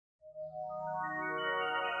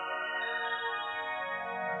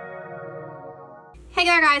Hey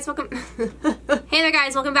there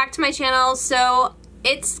guys, welcome back to my channel. So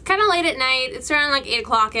it's kind of late at night. It's around like 8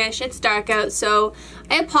 o'clock-ish. It's dark out, so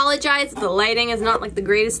I apologize if the lighting is not like the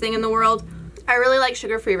greatest thing in the world. I really like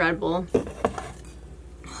sugar-free Red Bull.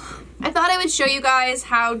 I thought I would show you guys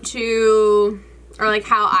how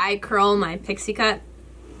I curl my Pixie Cut.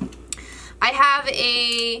 I have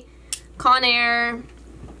a Conair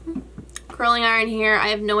curling iron here. I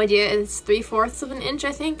have no idea. It's 3/4 of an inch,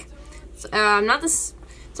 I think. It's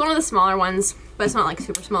one of the smaller ones, but it's not like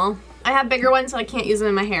super small. I have bigger ones, so I can't use them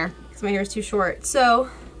in my hair because my hair is too short. So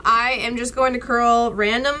I am just going to curl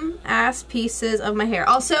random ass pieces of my hair.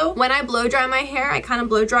 Also, when I blow dry my hair, I kind of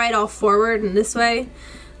blow dry it all forward and this way.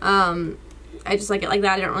 I just like it like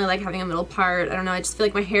that. I don't really like having a middle part. I don't know, I just feel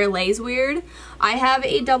like my hair lays weird. I have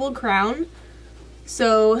a double crown,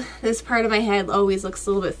 so this part of my head always looks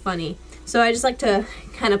a little bit funny. So I just like to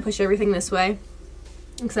kind of push everything this way,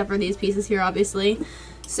 except for these pieces here, obviously.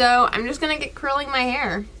 So I'm just gonna get curling my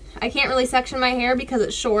hair. I can't really section my hair because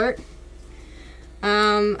it's short.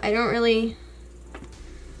 I don't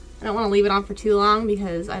want to leave it on for too long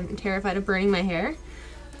because I'm terrified of burning my hair.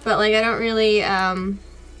 But like, I don't really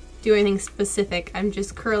do anything specific. I'm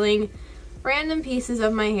just curling random pieces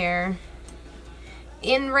of my hair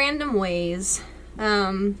in random ways.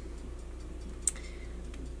 We're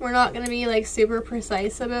not gonna be like super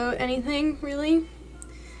precise about anything really,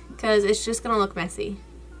 because it's just gonna look messy.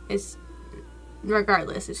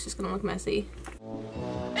 Regardless, it's just gonna look messy.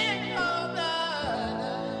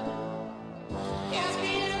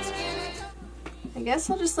 I guess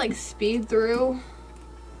I'll just like speed through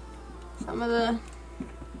some of the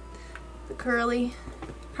curly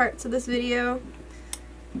parts of this video,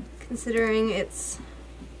 considering it's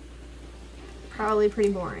probably pretty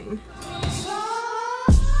boring.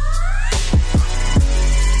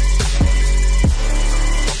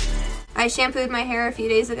 I shampooed my hair a few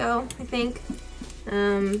days ago, I think.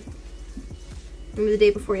 Maybe the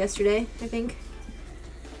day before yesterday, I think.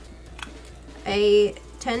 I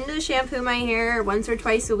tend to shampoo my hair once or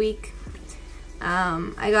twice a week.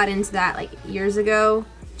 I got into that like years ago,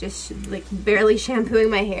 just like barely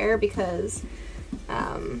shampooing my hair because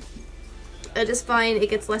I just find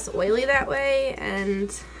it gets less oily that way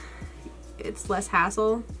and it's less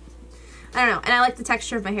hassle. I don't know, and I like the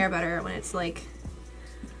texture of my hair better when it's like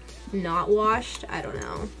not washed. I don't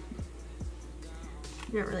know.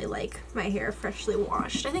 I don't really like my hair freshly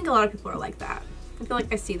washed. I think a lot of people are like that. I feel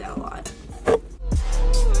like I see that a lot.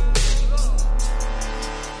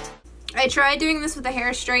 I tried doing this with a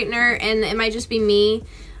hair straightener and it might just be me.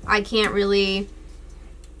 I can't really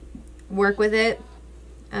work with it.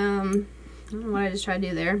 I don't know what I just tried to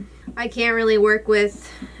do there. I can't really work with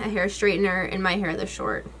a hair straightener in my hair this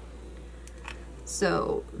short.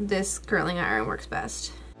 So this curling iron works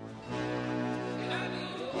best.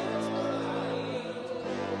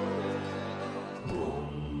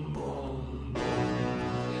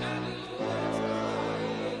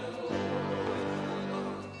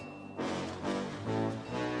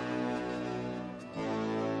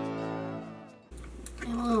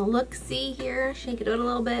 Look-see here, shake it out a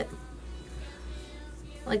little bit.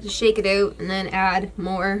 I like to shake it out and then add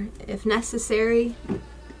more if necessary. I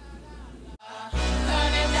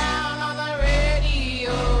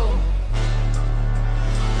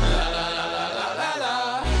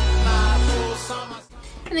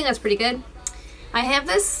think that's pretty good. I have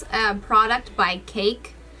this product by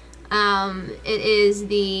Cake. It is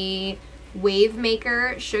the Wave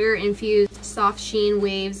Maker Sugar Infused Soft Sheen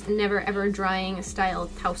Waves Never Ever Drying Style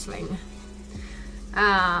Tousling.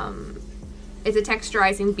 It's a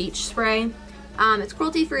texturizing beach spray. It's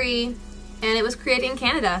cruelty free and it was created in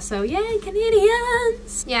Canada, so yay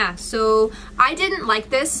Canadians! Yeah, so I didn't like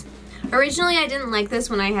this. Originally I didn't like this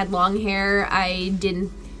when I had long hair. I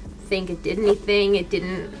didn't think it did anything.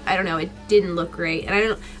 I don't know, it didn't look great.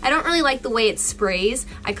 And I don't really like the way it sprays.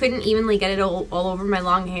 I couldn't evenly get it all over my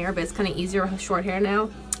long hair, but it's kind of easier with short hair now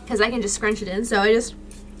because I can just scrunch it in. So I just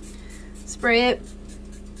spray it.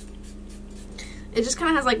 It just kind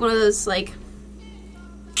of has like one of those like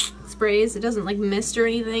sprays. It doesn't like mist or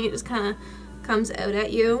anything. It just kind of comes out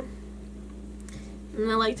at you. And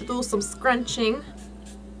I like to do some scrunching.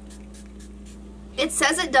 It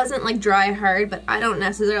says it doesn't like dry hard, but I don't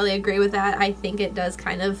necessarily agree with that. I think it does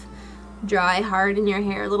kind of dry hard in your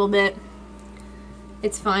hair a little bit.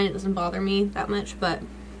 It's fine, it doesn't bother me that much, but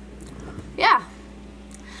yeah.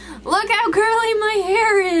 Look how curly my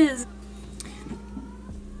hair is!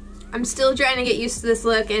 I'm still trying to get used to this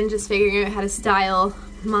look and just figuring out how to style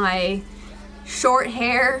my short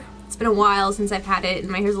hair. It's been a while since I've had it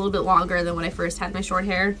and my hair's a little bit longer than when I first had my short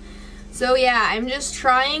hair. So yeah, I'm just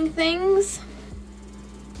trying things.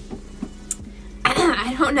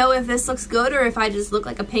 don't know if this looks good or if I just look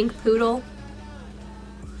like a pink poodle.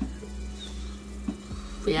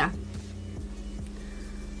 Yeah.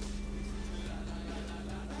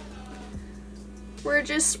 We're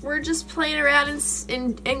just playing around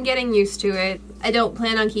and getting used to it. I don't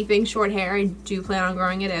plan on keeping short hair. I do plan on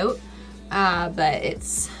growing it out. But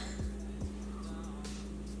it's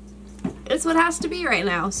what has to be right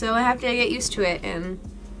now. So I have to get used to it and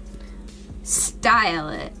style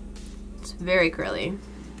it. It's very curly.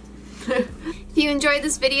 If you enjoyed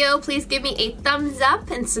this video, please give me a thumbs up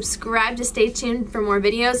and subscribe to stay tuned for more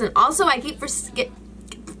videos. And also, I keep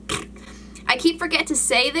forget to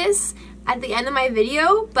say this at the end of my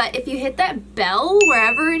video, but if you hit that bell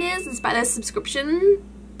wherever it is, it's by the subscription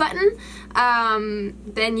button,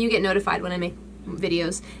 then you get notified when I make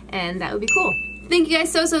videos, and that would be cool. Thank you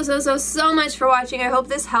guys so much for watching. I hope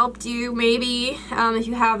this helped you. Maybe if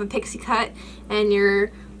you have a pixie cut and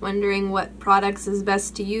you're wondering what products is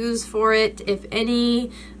best to use for it, if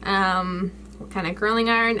any, what kind of curling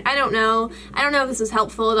iron, I don't know. I don't know if this is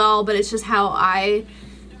helpful at all, but it's just how I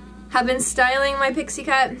have been styling my pixie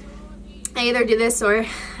cut. I either do this or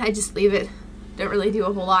I just leave it. Don't really do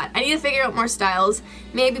a whole lot. I need to figure out more styles.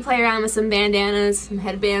 Maybe play around with some bandanas, some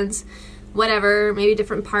headbands, whatever, maybe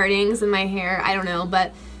different partings in my hair, I don't know.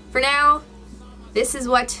 But for now, this is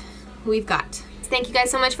what we've got. Thank you guys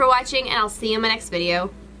so much for watching, and I'll see you in my next video.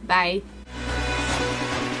 Bye.